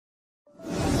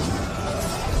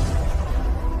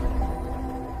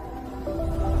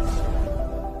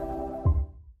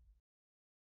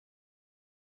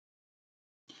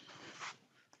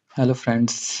Hello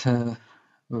friends,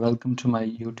 welcome to my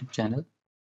YouTube channel.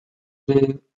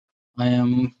 Today I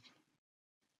am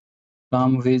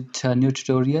come with a new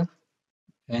tutorial.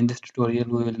 In this tutorial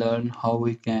we will learn how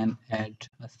we can add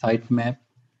a sitemap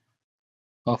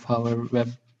of our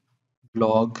web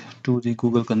blog to the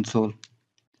Google console.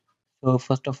 So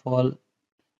first of all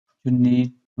you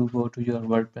need to go to your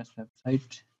WordPress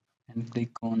website and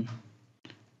click on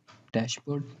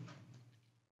dashboard.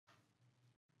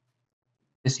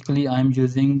 Basically I am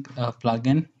using a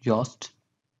plugin Yoast.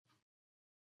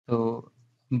 So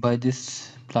by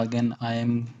this plugin I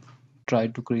am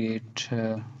trying to create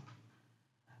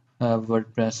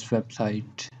WordPress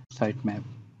website sitemap.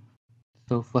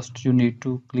 So first you need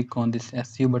to click on this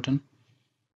SEO button,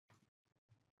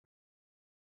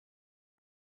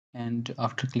 and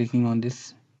after clicking on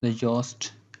this the Yoast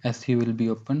SEO will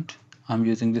be opened. I'm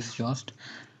using this Yoast.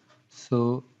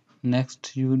 So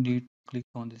next you need to click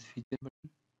on this feature button,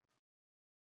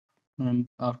 and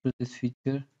after this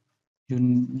feature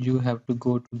you have to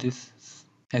go to this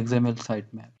XML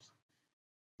sitemaps.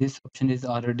 This option is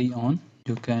already on.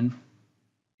 You can,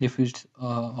 if it's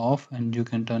off, and you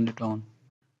can turn it on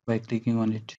by clicking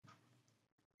on it.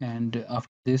 And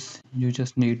after this you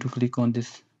just need to click on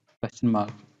this question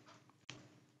mark.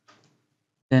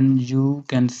 Then you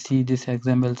can see this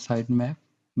XML sitemap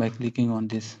by clicking on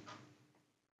this.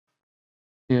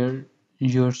 Here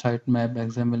your sitemap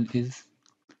XML is.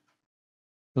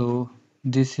 So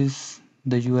this is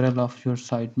the URL of your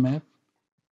sitemap.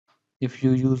 If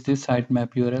you use this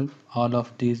sitemap URL, all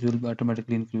of these will be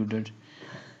automatically included.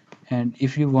 And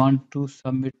if you want to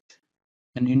submit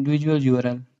an individual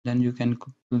URL, then you can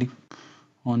click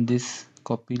on this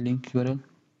copy link URL.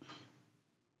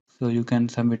 So you can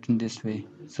submit in this way.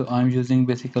 So I'm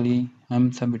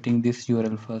submitting this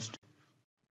URL first.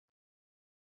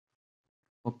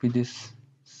 Copy this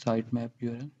sitemap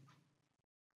URL,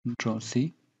 Control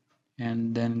C,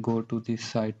 and then go to the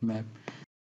sitemap.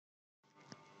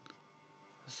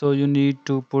 So you need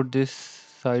to put this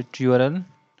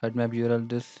sitemap URL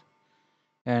this,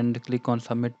 and click on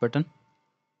submit button.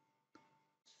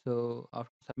 So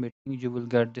after submitting you will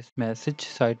get this message,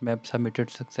 sitemap submitted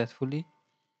successfully.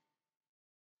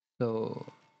 So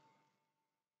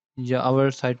yeah,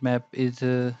 our sitemap is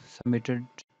submitted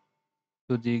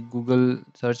to the Google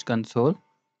search console.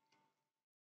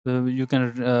 So you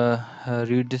can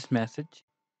read this message.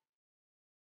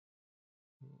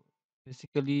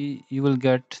 Basically you will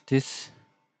get this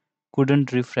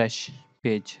couldn't refresh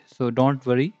page. So don't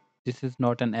worry, this is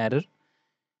not an error.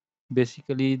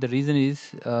 Basically the reason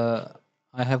is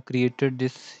I have created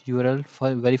this URL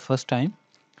for very first time.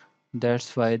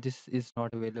 That's why this is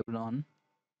not available on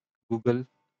Google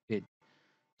page.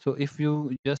 So if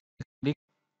you just click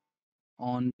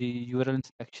on the URL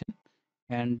inspection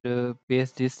and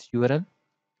paste this URL,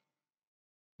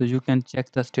 so you can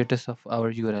check the status of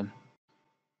our URL.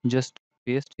 Just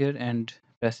paste here and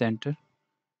press enter.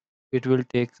 It will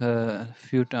take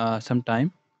some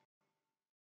time.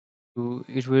 So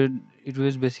it will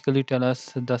basically tell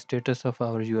us the status of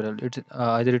our URL.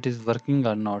 Either it is working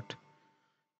or not.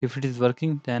 If it is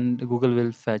working, then Google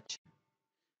will fetch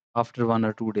after 1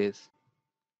 or 2 days.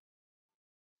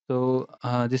 So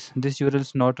this URL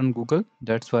is not on Google.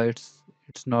 That's why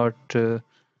it's not uh,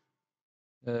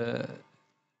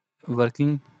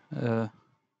 working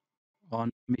on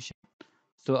mission.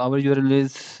 So our URL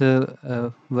is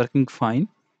working fine.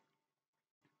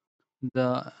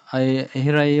 I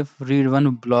have read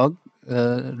one blog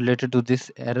related to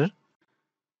this error.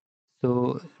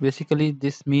 So basically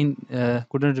this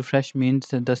couldn't refresh means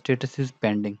that the status is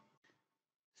pending.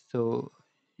 So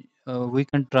we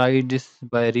can try this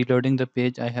by reloading the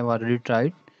page. I have already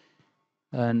tried,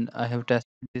 and I have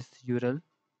tested this URL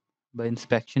by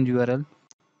inspection URL.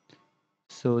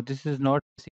 So this is not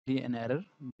basically an error.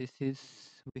 This is,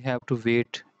 we have to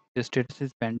wait. The status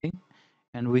is pending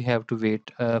and we have to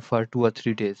wait for 2 or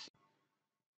 3 days.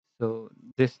 So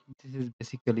this is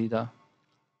basically the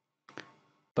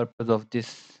purpose of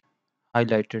this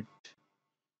highlighted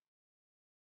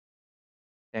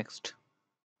text.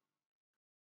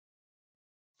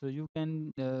 So you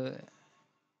can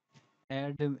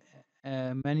add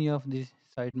many of these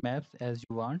sitemaps as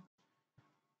you want.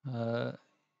 Uh,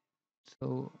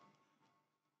 so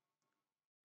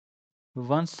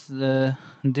once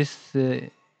this uh,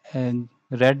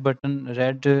 red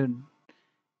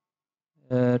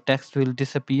text will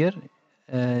disappear,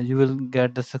 you will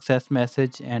get the success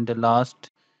message and the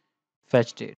last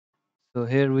fetch date. So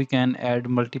here we can add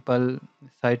multiple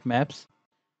sitemaps.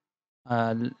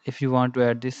 If you want to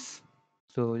add this,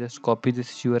 so just copy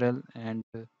this URL and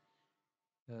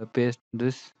paste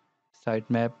this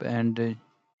sitemap, and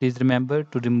please remember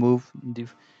to remove the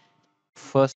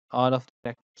first all of the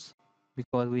characters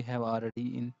because we have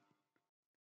already in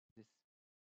this.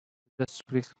 Just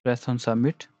press on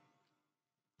submit.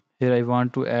 Here I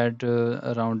want to add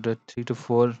around 3 to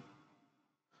 4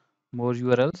 more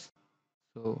URLs.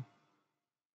 So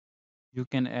you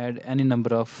can add any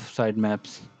number of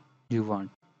sitemaps you want.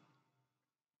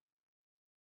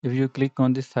 If you click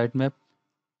on this sitemap,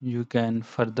 you can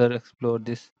further explore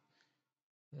this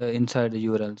inside the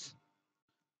URLs.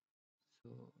 So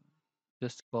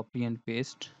just copy and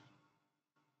paste.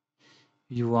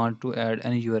 You want to add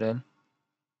any URL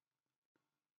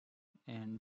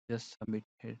and just submit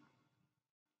it.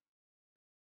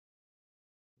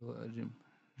 So,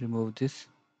 remove this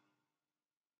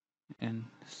and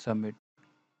submit.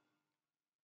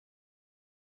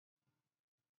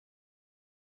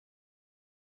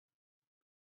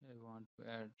 I want to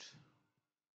add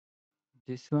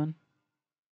this one.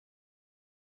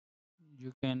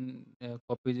 You can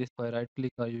copy this by right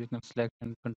click, or you can select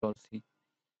and control C.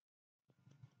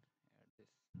 Add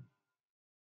this.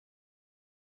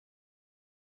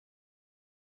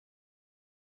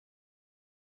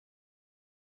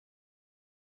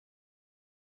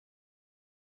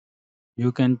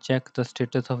 You can check the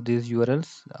status of these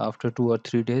URLs after 2 or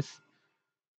 3 days.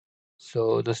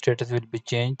 So the status will be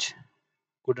changed.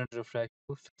 Couldn't refresh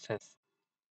to success.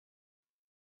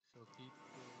 So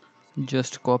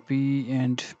just copy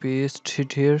and paste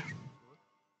it here.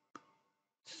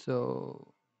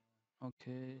 So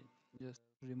okay, just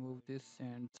remove this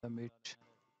and submit.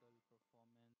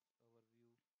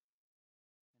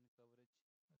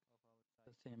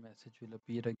 The same message will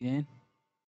appear again.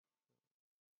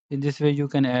 In this way, you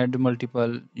can add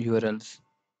multiple URLs.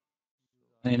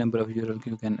 Any number of URLs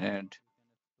you can add.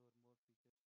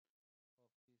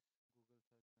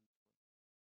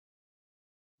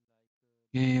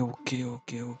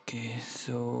 Okay.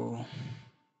 So,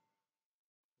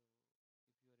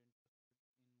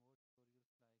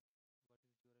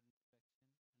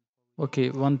 okay,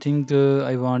 one thing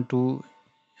I want to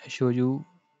show you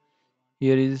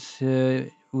here is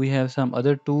we have some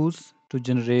other tools to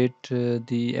generate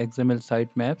the XML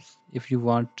sitemaps if you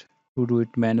want to do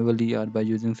it manually or by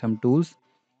using some tools.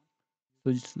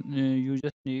 So you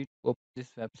just need to open this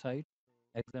website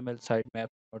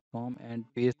xmlsitemap.com and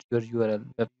paste your URL,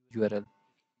 web URL.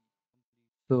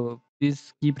 So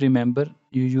please keep remember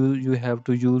you have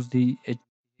to use the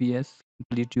HTTPS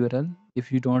complete URL.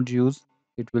 If you don't use,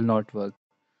 it will not work.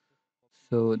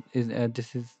 So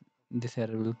this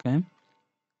error will come.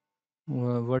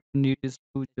 What you need is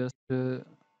to just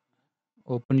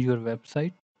open your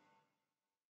website,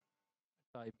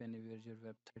 type anywhere your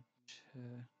website.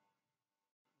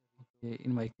 Okay,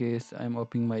 in my case, I'm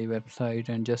opening my website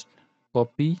and just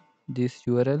copy this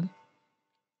URL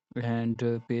and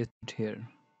paste it here,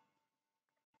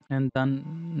 and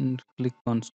then click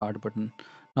on start button.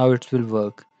 Now it will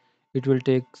work. It will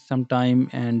take some time,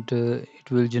 and it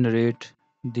will generate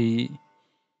the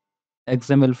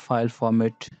XML file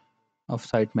format of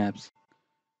sitemaps.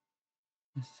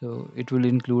 So it will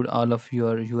include all of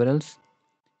your URLs.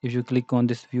 If you click on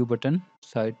this view button,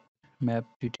 sitemap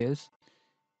details,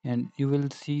 and you will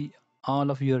see all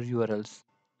of your URLs.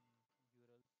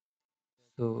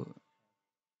 So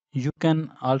you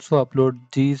can also upload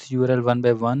these URL one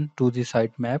by one to the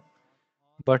sitemap,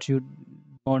 but you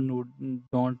don't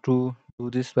to do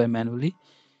this by manually.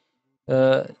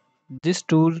 Uh, this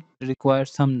tool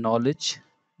requires some knowledge,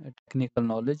 technical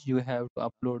knowledge. You have to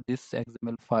upload this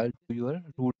XML file to your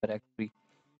root directory.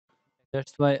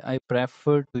 That's why I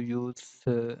prefer to use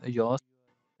Yoast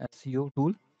SEO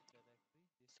tool.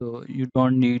 So you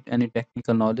don't need any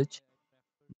technical knowledge.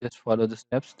 Just follow the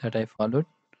steps that I followed.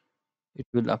 It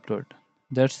will upload.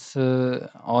 That's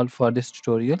all for this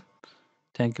tutorial.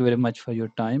 Thank you very much for your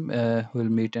time. We'll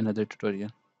meet another tutorial.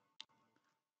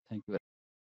 Thank you.